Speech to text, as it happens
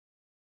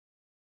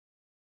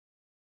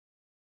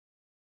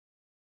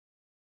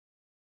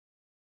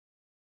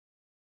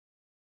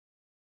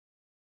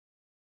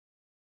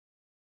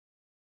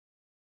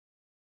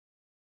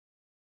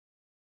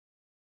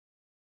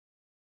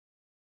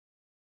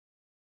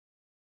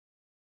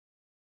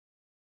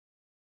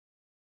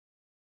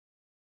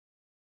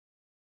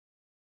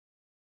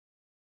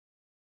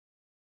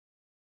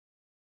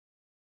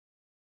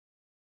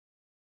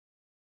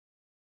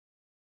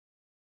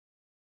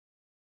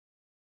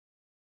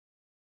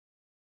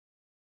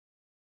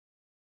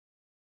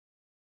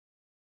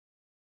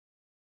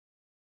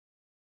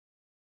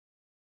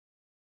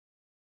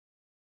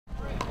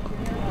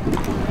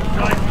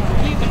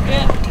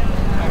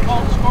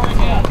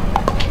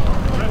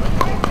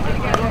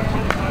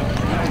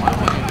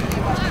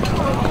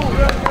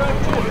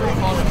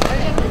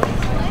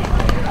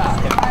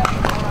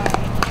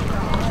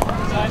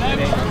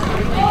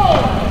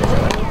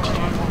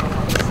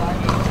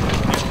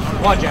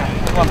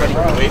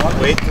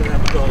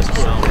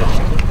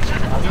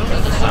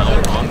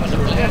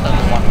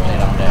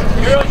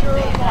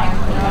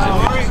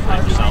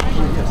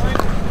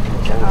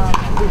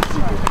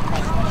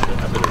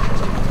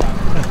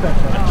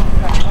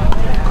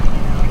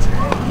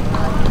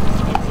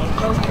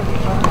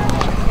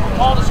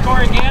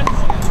score again.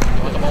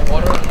 Want some more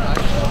water?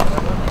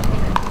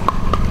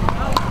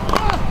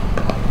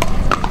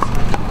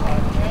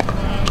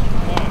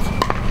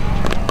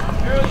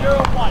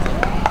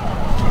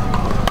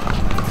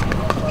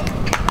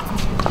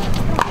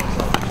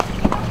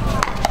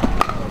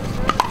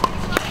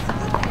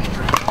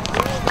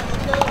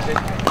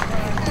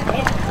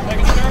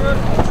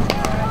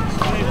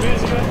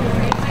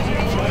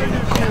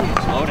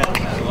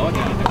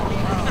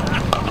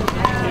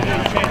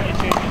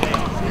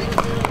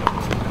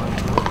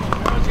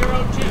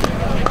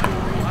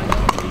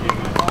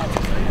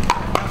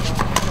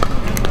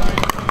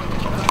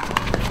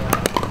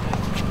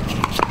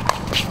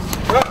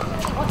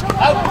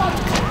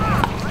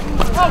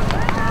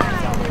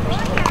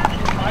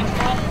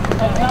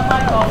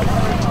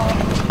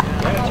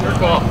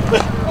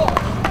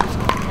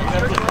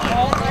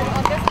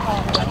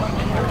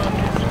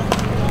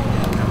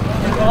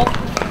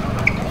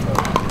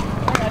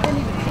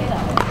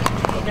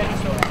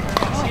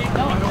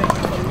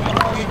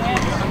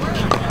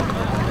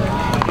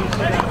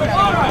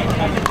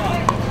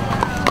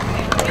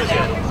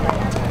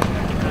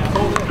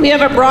 We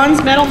have a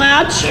bronze medal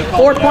match,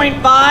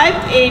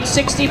 4.5, age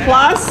 60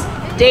 plus,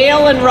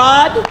 Dale and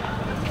Rod,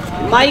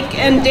 Mike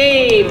and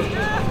Dave.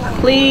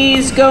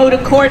 Please go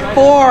to court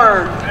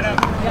 4.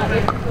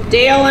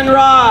 Dale and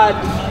Rod,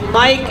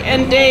 Mike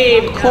and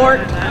Dave,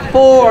 court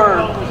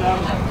 4.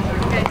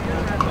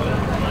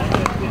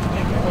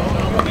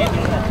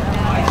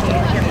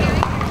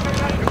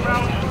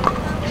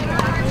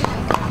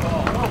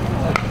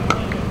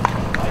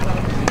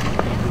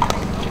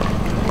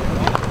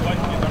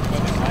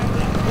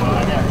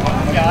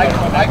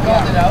 I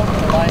called it out,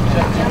 the line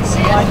just didn't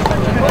see it.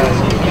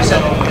 You said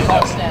the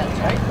clock stands,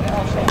 right?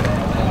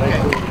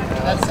 Okay.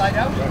 That side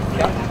out?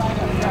 Yeah.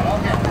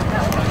 Okay.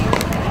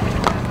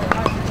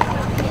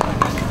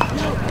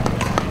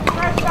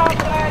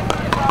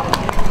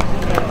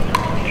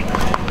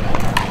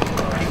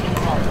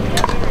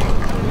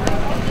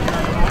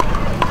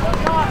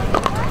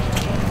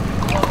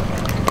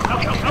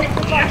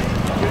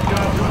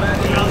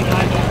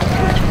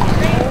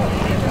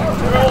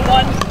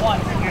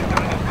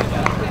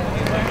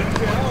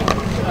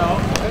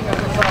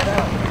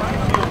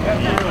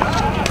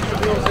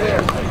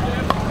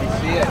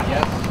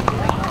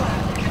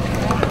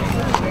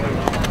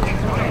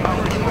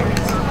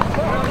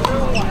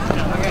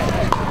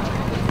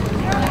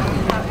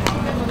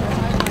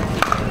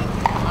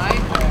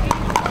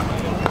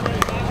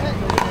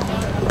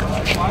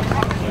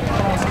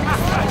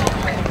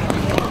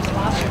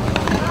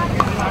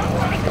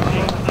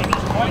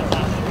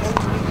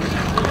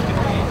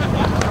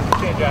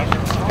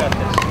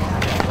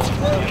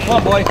 Come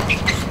on, boy.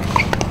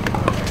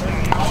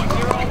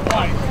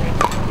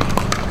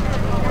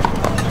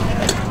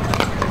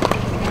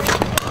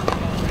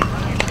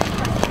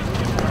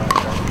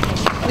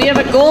 We have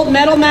a gold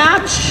medal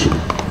match,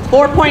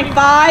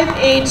 4.5,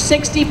 age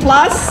 60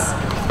 plus.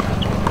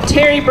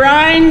 Terry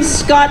Brine,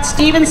 Scott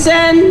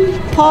Stevenson,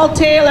 Paul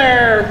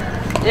Taylor,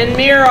 and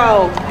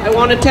Miro. I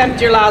won't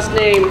attempt your last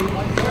name.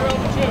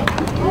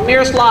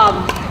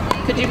 Miroslav.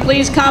 Could you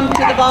please come to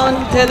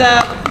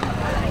the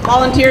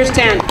volunteers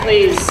tent,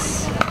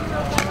 please?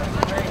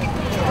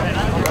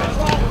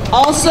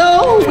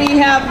 Also, we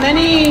have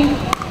many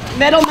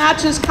medal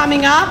matches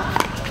coming up.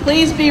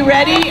 Please be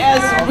ready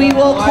as we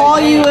will call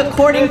you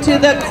according to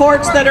the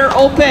courts that are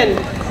open.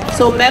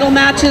 So medal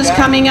matches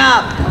coming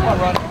up.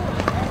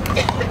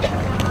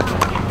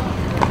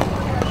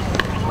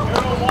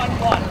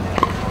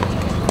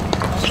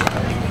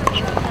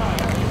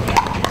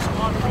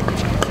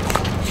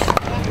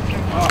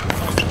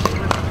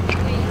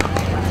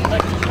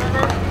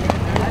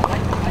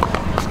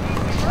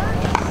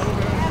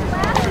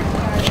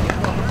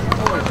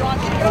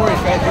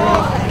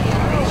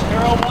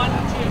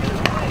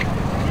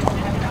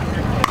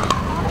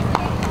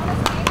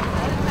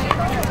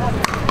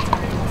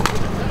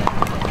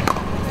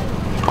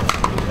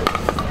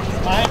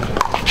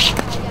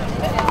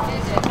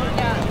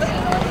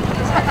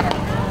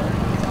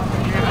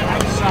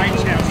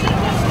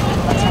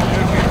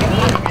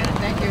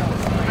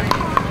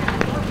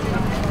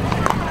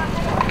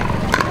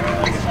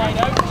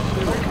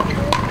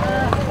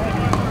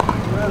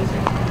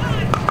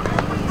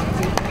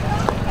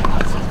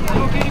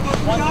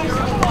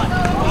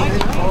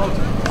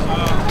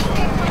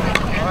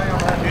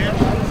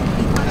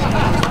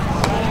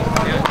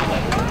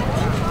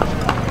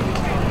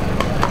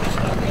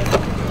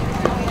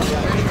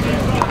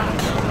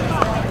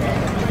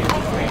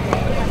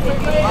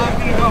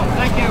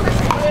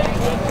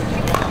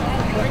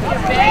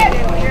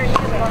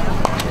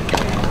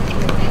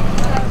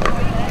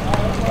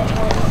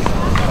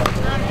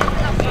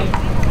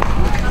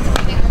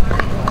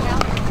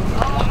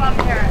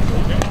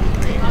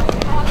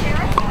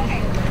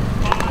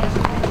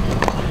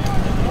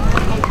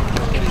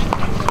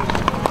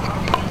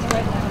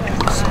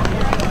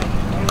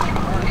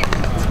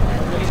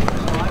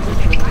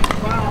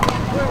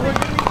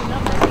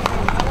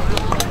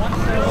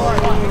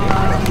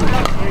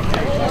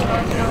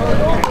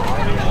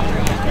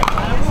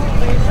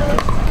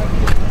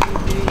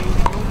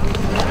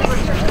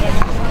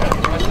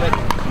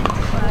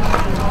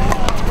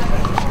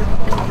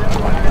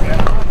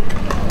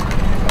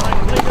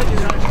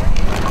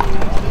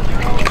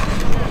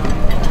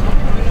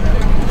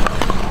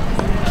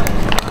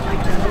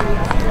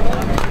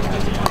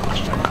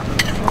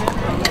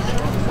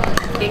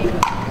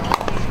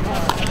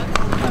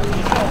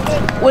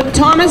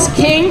 Thomas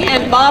King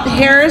and Bob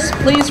Harris,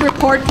 please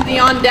report to the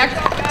on-deck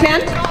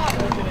tent.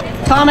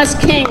 Thomas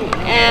King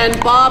and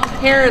Bob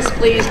Harris,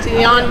 please, to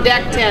the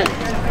on-deck tent.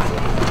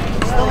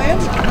 Still in?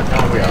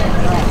 Oh, we are.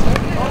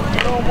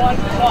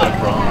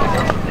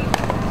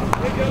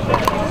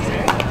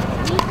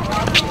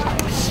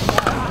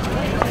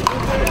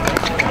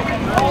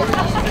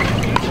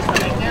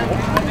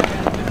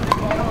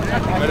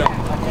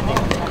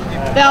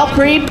 Val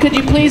Preeb, could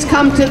you please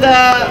come to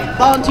the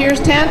volunteers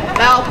tent?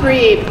 Val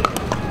Preeb.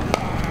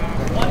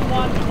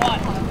 1-1-1.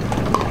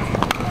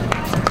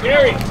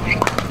 Gary.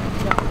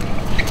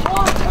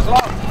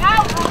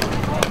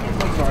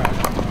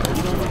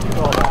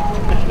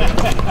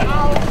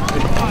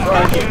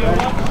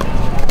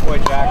 Boy,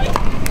 Jack.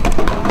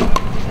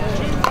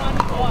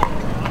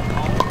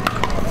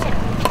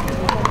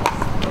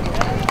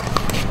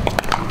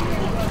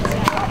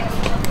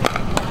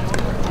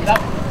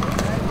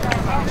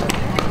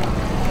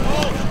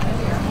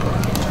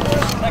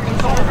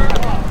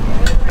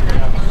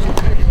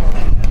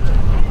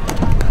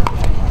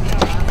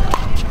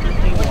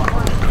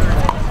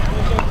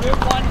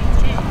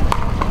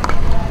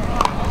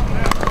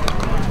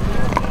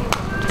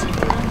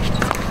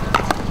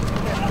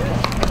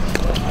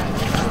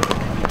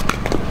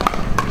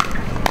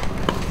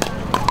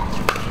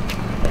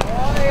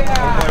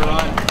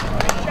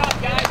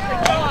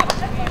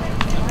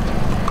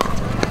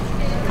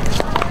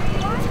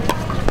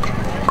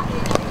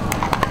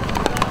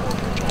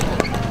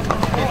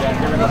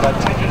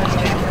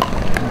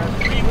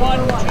 3-1.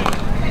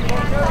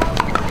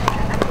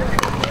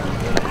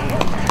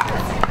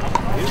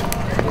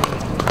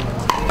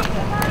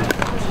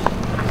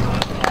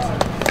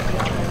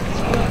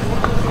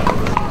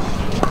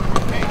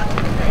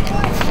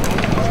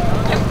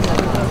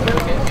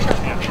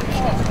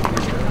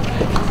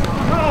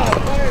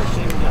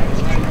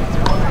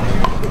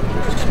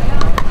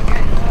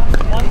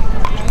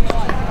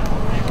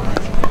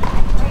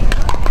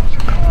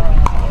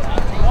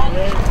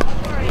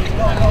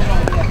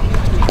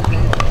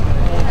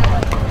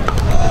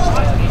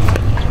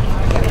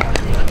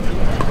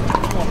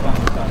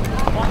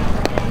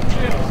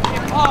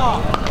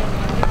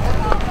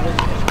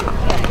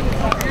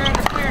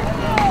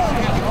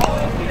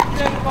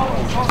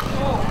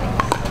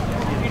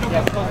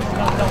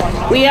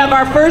 We have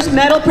our first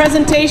medal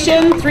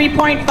presentation,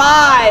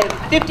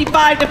 3.5,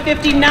 55 to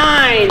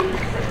 59.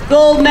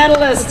 Gold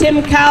medalist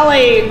Tim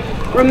Cowley,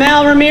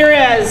 Ramel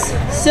Ramirez.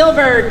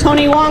 Silver,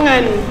 Tony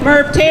Wangan,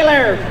 Merv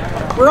Taylor.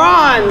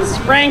 Bronze,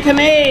 Frank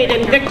Hamade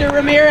and Victor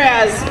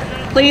Ramirez.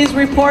 Please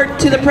report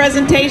to the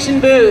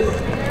presentation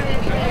booth.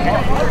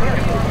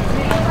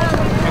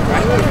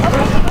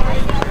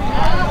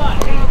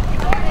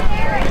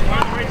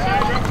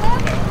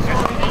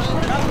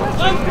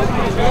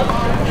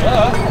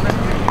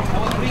 I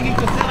was bringing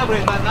to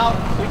celebrate, but now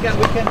we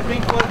can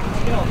drink for,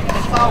 you know,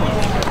 the flowers.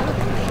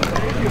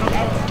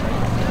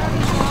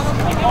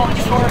 You going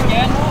to score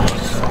again?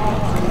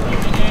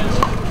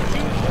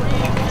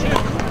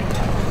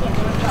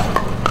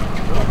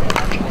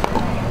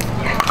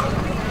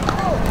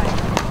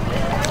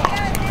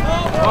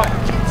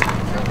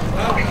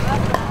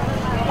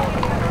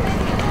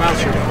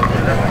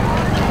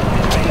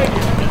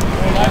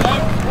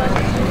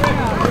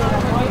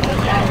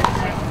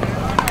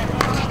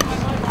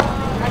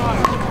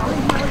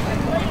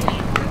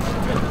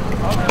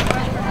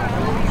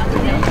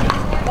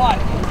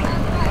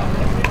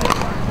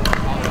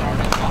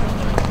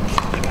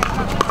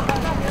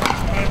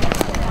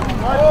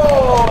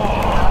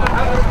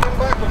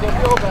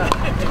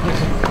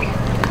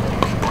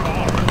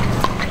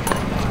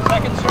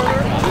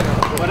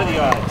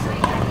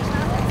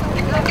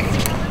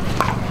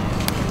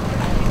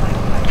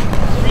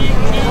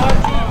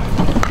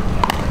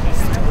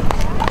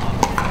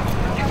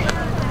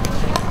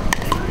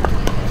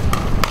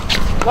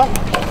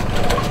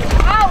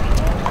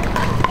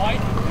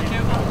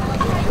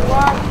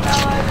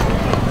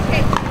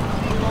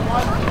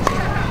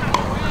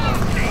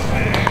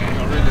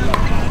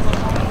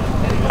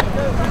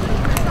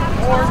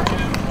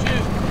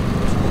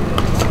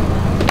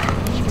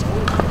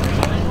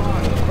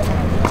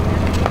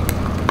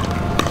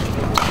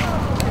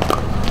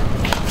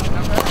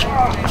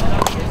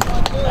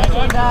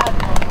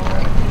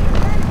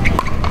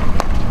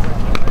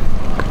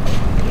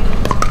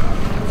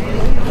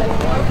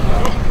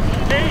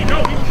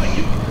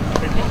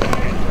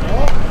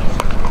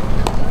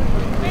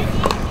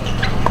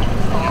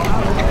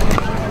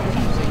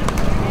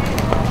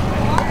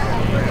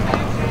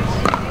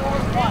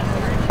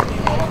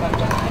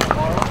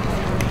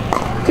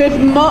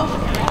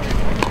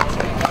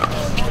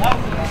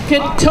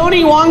 Could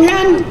Tony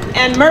Wonghan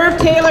and Merv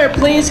Taylor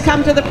please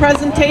come to the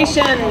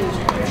presentation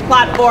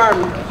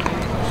platform?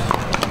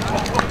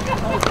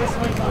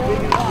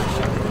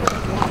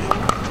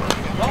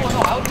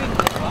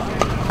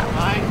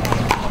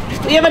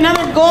 We have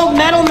another gold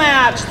medal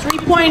match,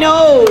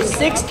 3.0,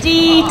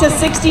 60 to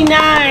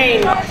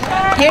 69.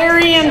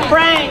 Harry and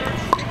Frank,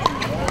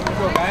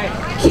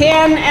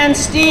 Ken and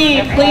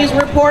Steve, please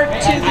report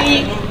to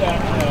the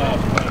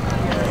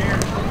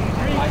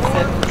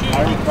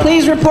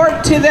Please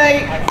report to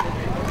the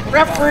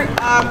referee,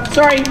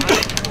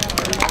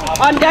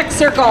 on deck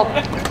circle.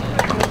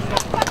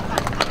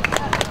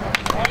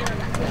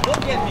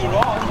 Don't get me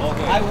wrong,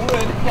 I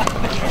would.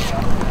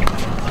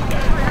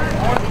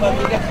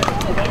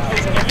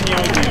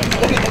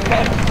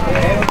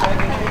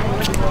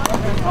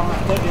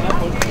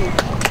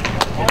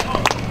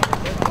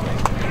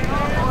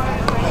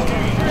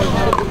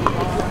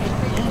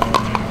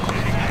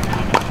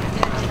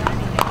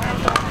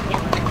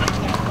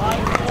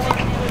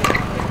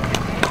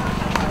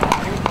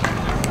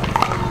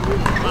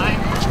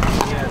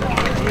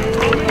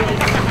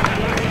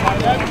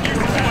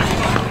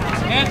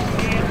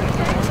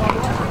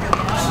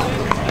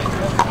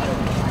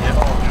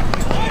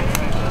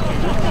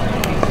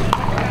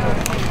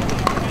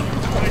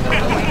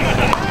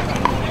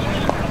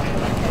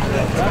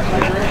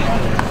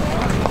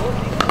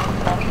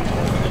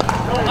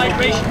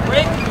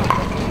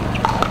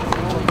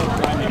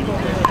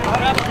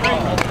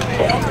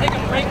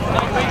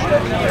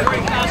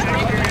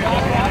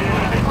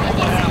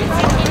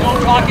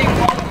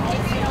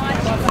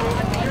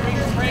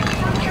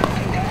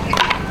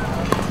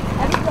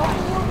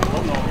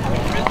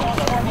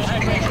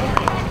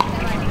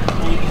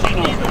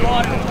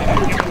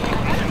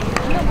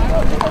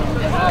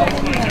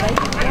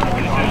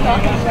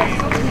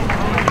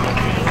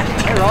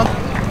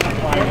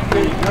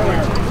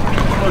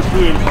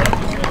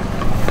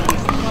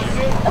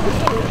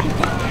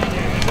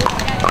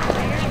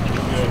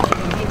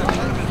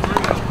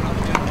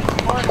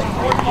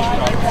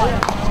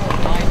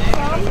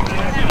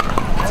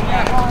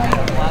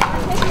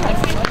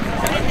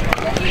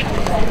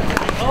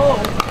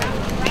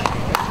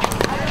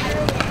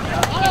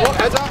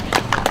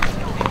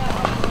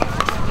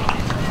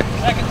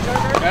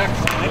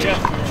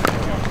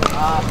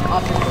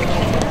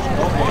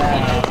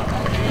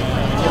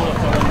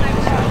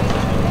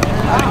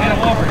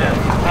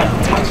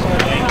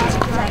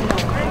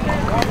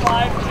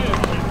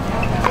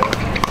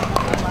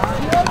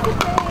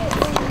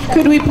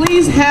 Could we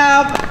please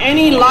have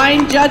any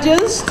line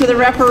judges to the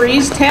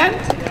referee's tent?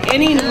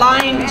 Any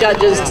line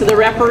judges to the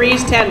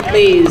referee's tent,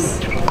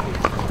 please?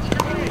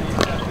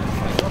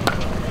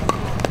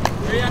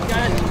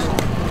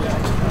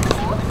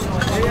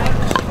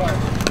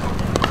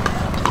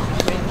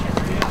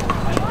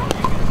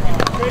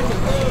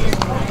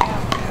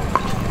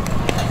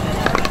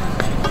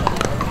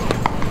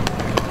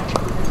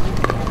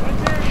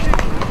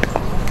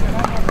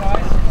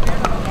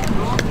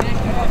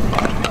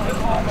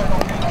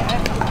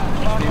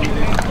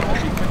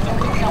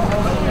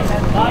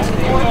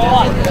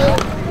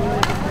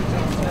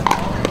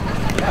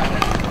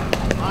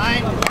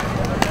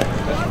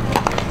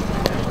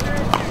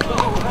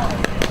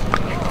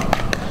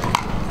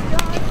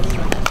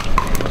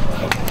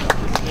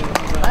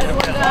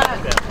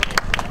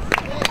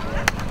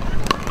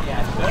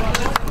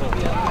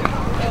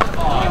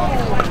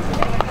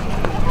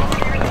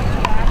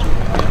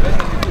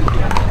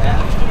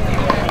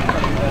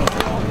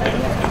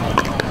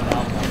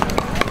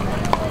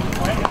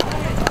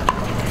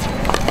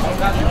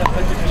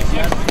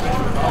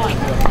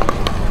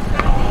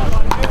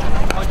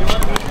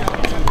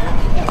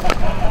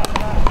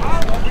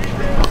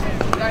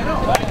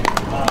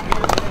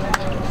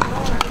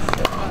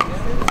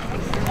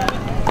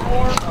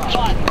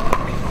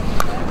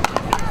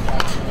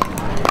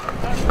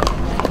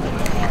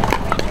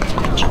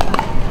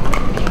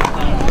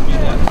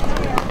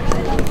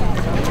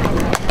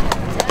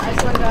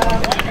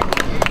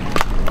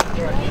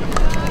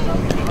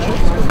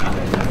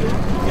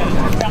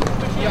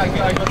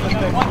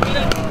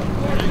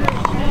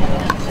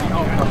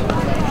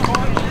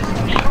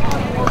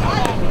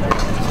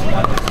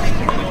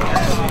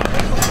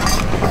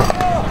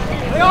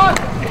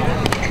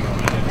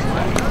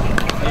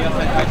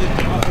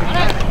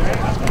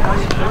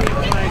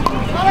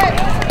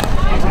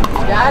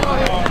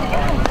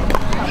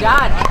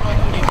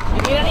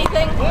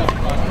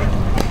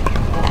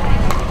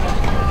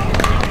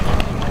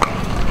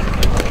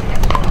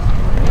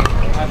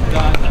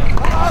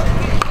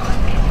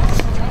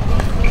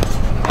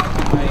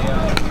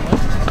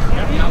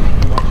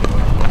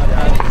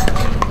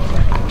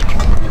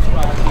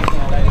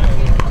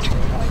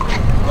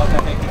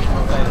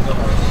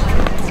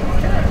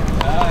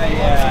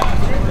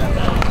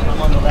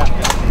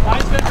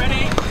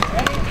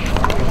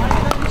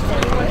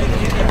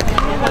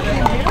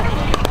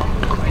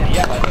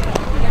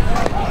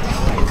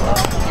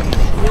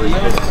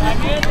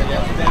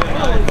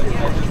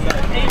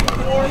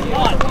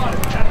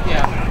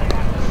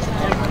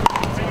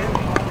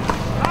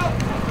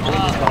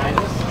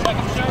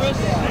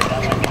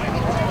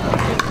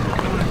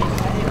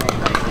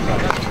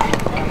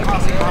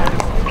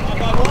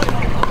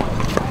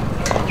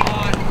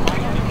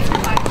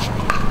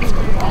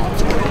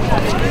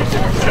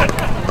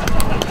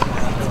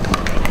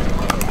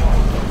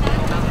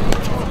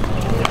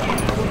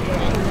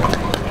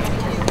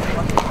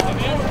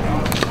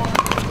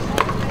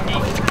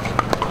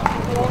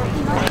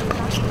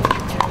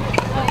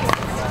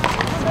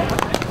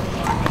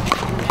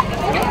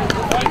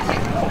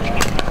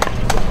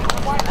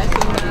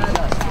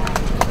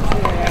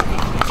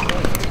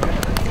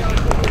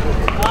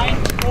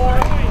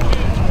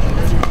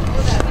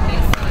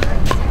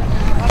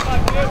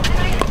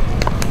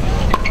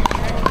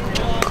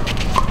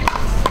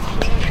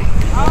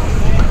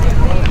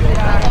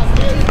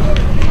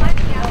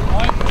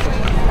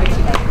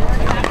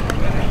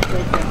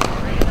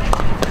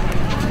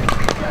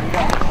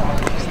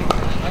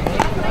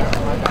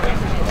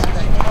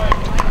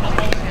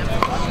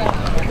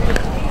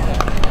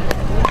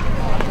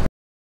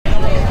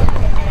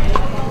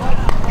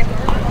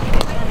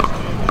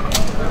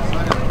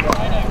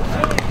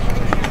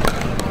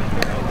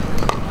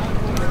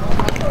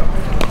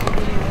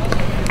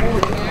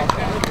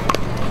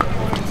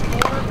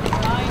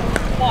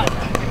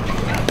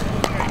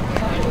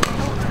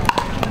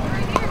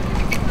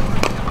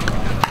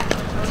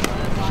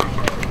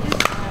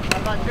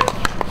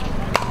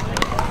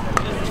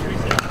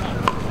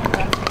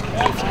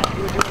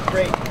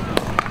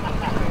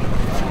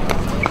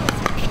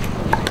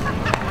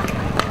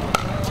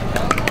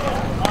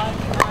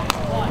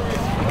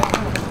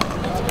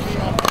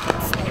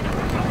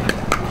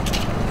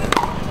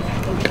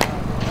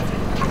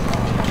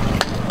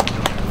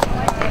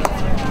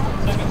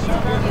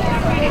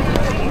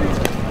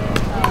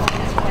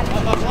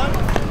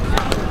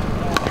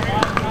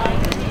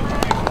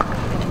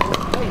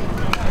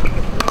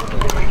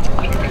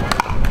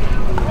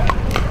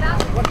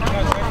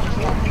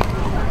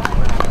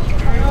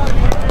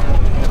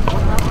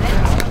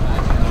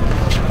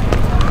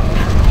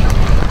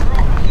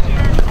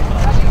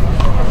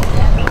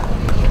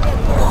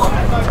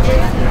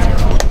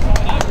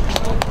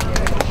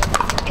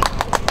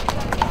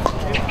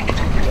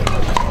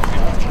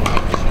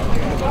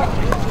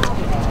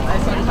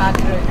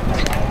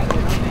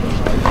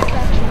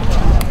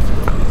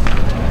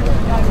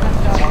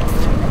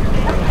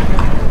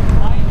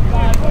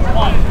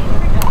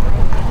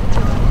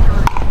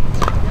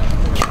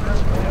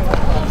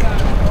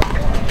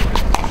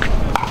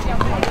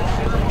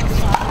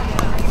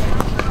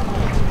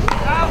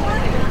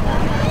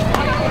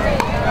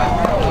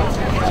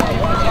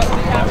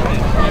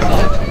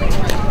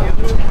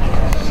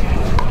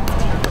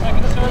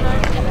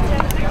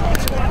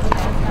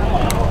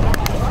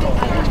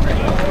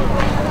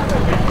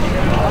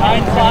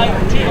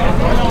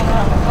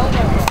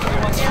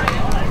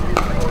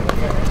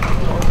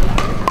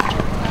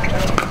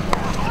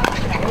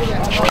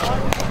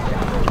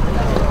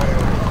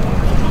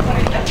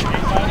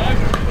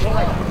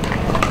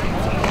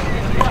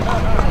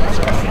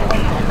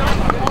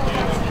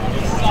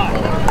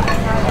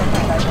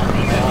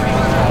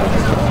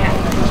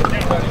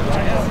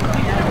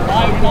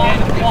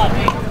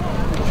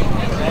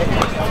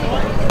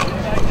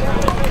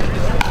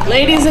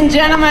 Ladies and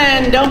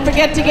gentlemen, don't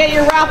forget to get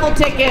your raffle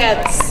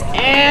tickets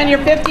and your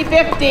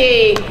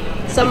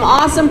 50-50. Some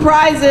awesome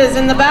prizes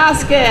in the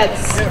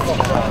baskets.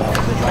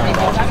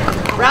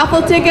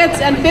 Raffle tickets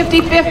and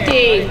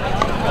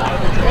 50-50.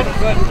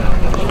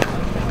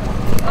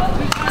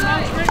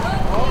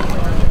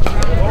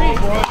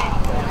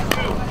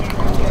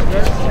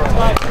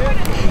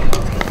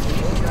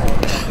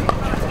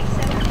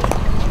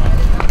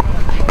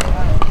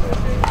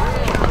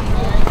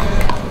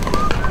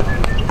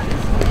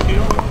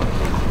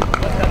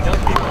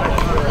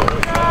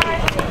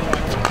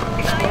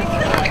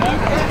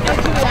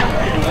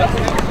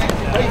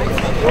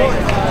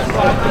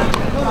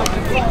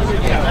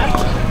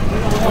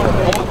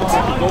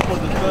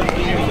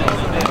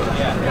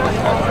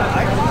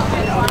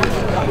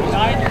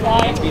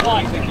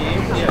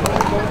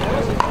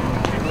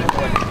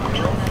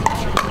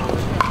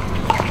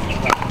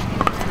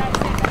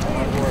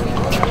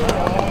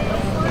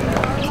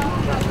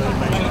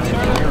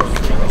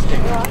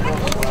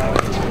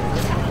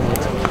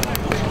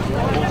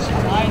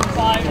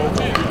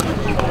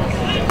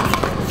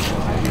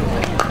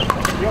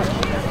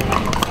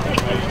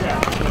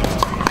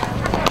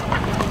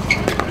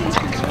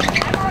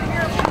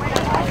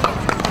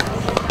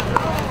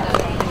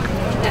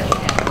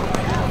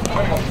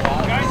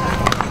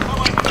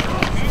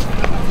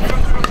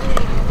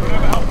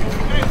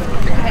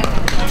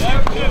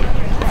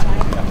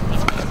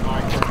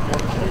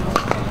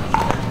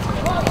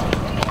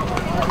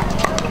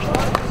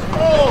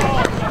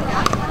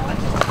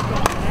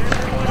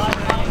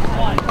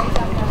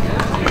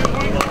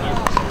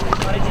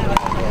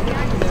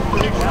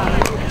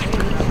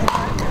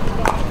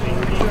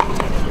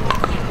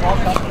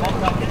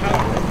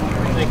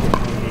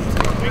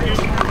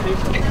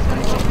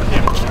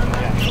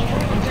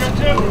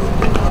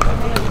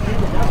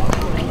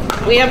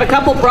 We have a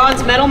couple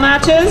bronze medal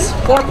matches,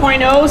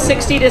 4.0,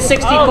 60 to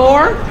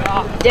 64.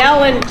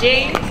 Dell and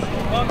James,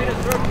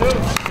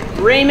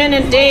 Raymond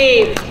and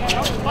Dave.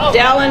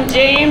 Dell and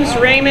James,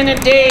 Raymond and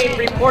Dave,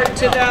 report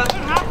to the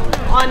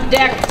on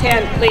deck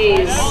tent,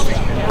 please.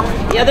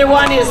 The other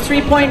one is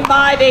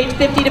 3.5, age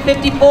 50 to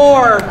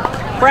 54.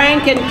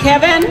 Frank and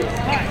Kevin.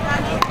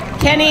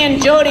 Kenny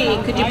and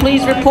Jody, could you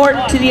please report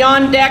to the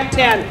on deck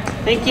tent?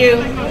 Thank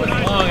you.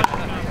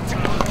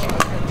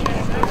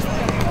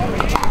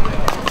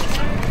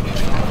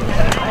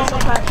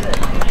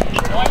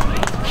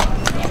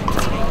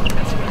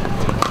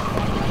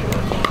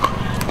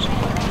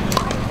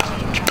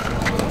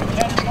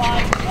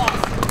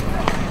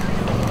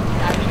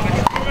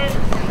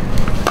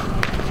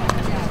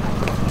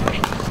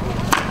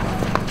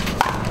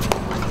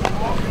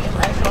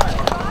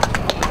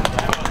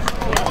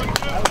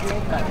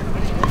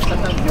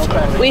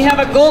 We have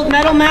a gold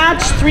medal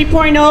match,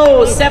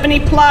 3.0, 70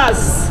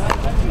 plus.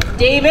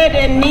 David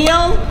and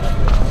Neil,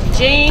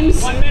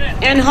 James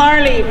and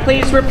Harley,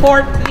 please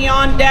report to the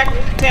on deck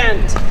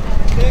tent.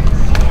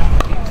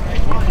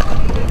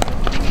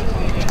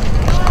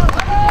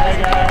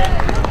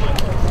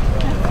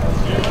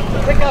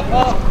 Pick up,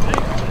 Paul.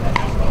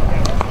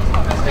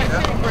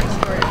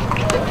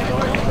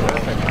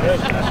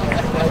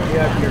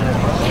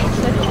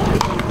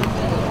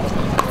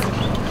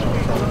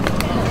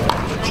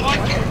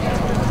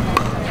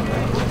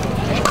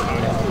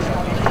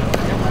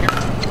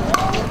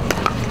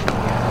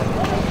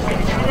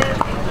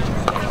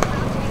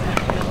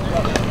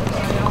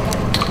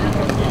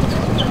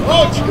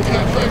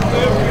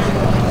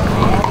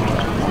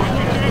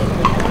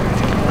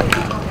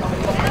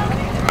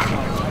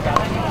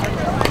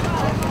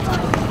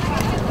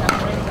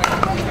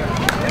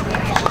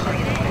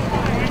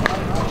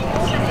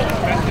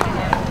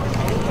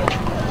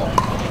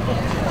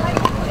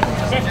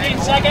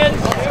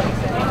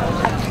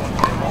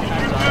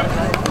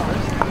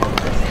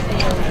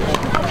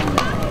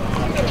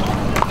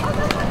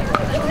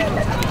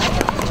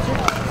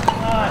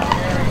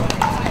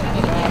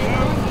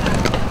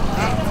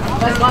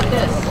 Let's lock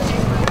this.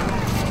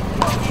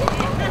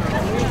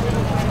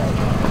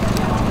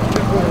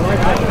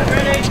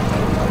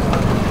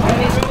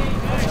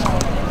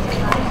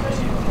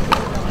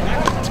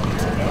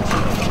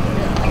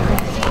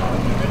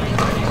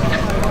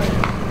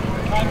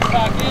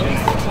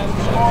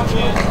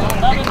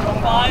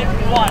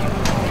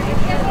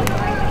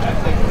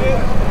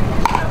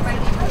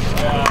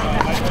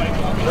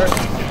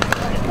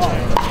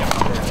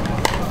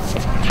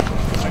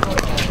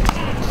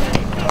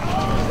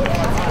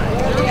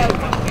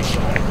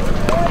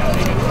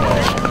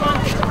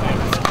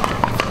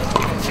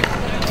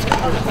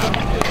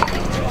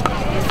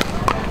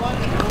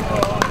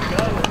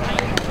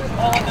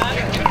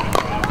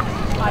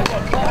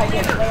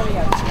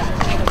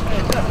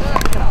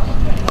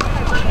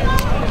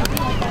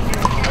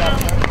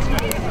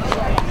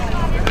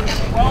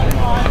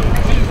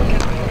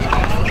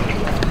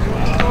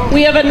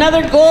 We have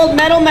another gold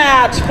medal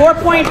match,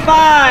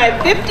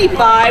 4.5,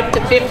 55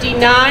 to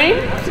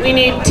 59. We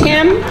need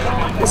Tim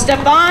and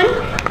Stefan,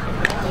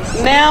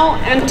 Mel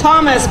and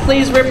Thomas,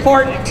 please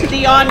report to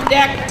the on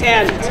deck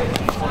tent.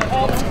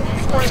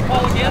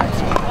 Call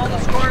again.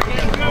 It's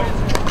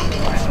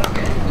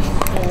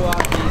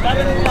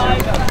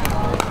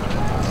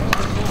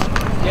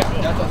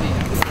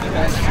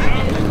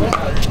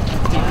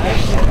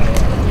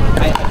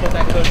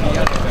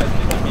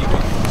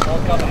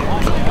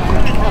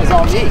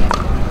all me.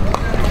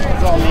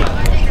 It's all me.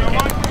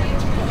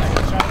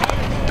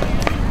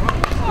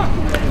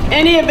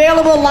 Any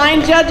available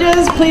line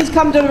judges, please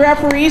come to the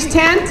referee's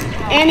tent.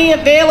 Any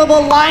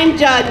available line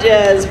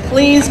judges,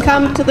 please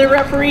come to the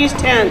referee's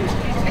tent.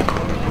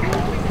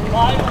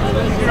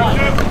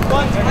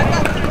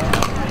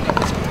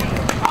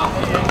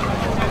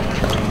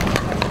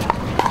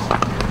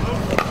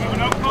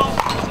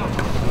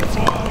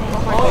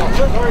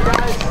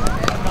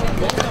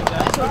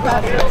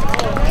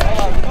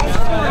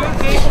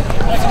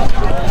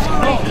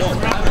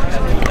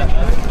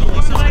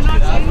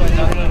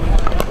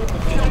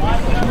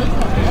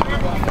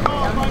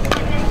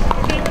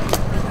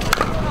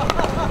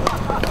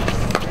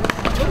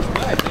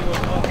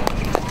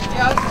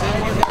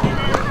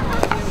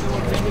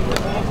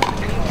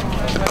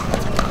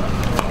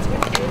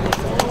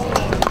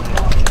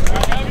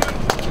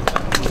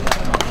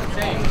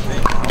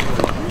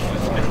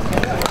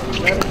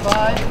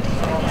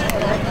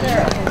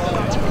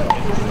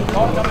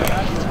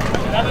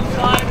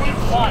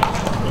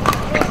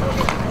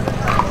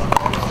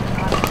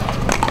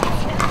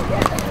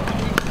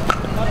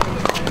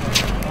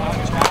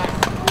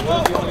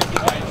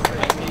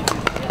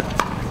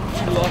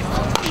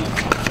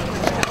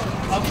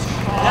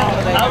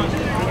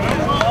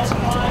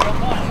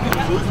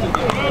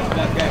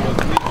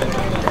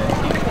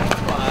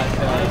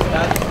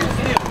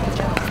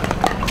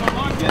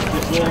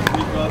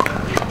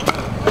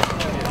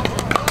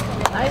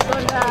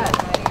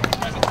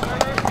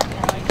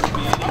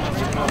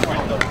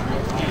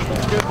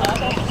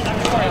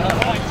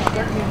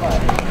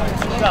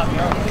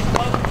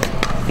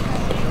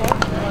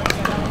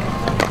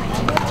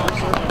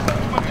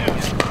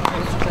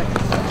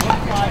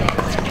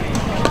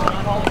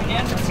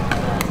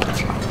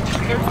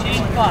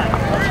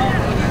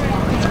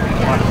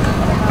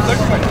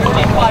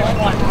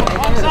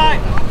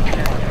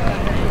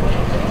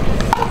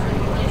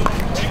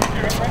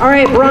 All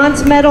right,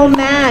 bronze medal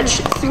match,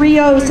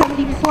 3-0,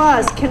 70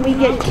 plus. Can we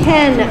get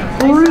Ken,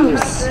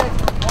 Bruce,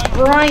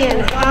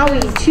 Brian,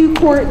 Howie, to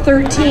court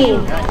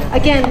 13.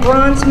 Again,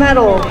 bronze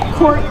medal,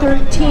 court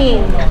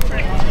 13.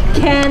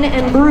 Ken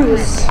and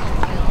Bruce,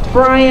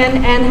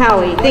 Brian and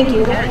Howie. Thank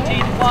you.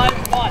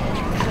 13-5-1.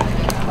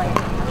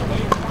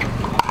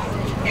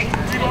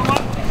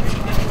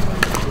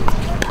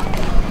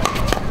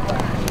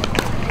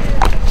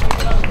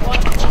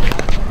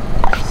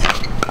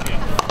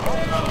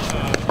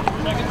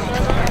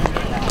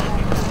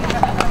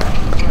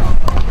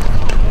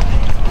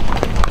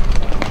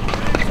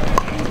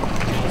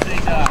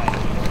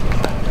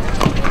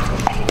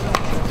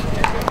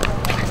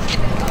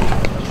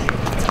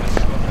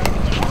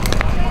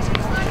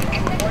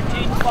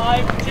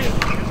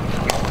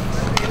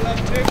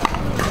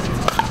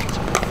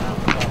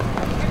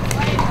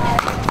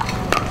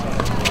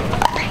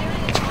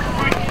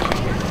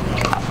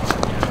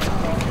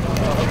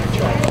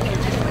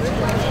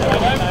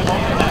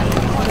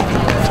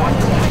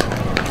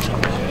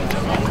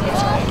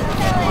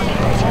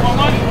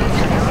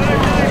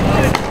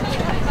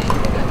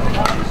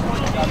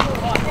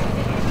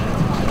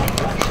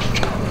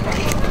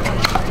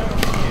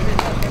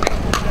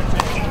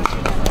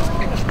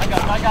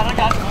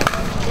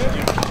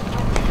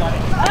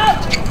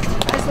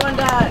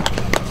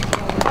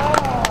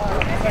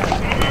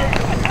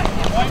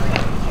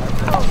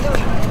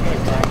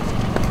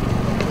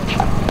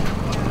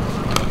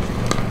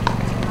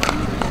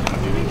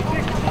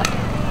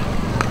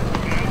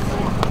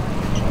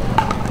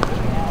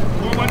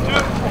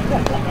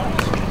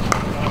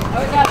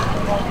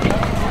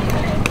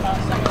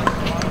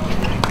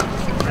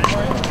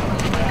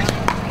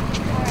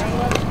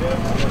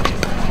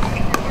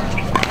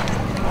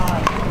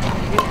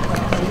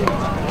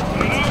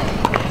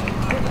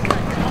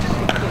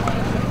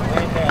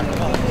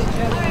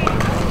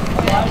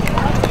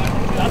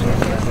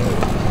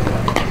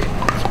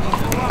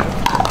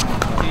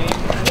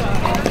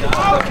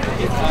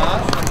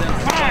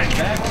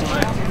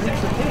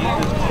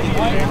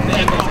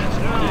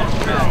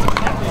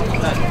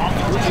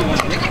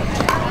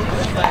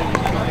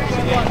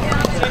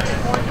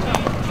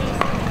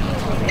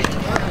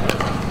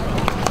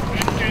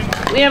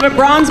 We have a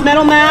bronze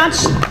medal match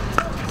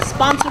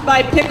sponsored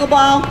by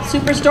Pickleball,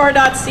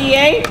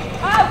 Superstore.ca.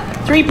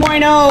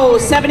 3.0,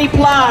 70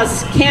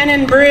 plus, Ken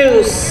and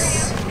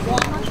Bruce.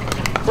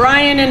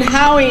 Brian and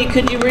Howie,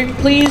 could you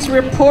please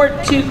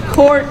report to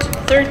court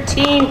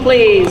 13,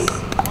 please?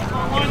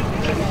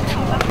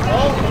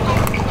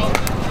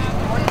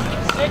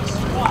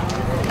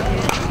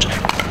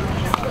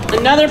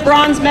 Another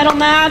bronze medal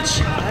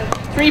match,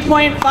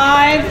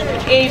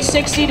 3.5, age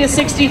 60 to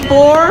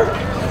 64,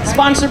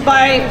 sponsored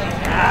by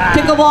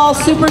Pickleball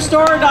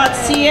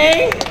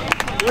Superstore.ca.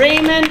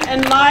 Raymond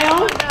and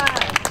Lyle.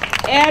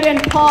 Ed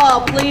and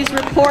Paul, please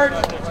report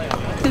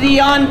to the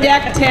on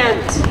deck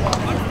tent.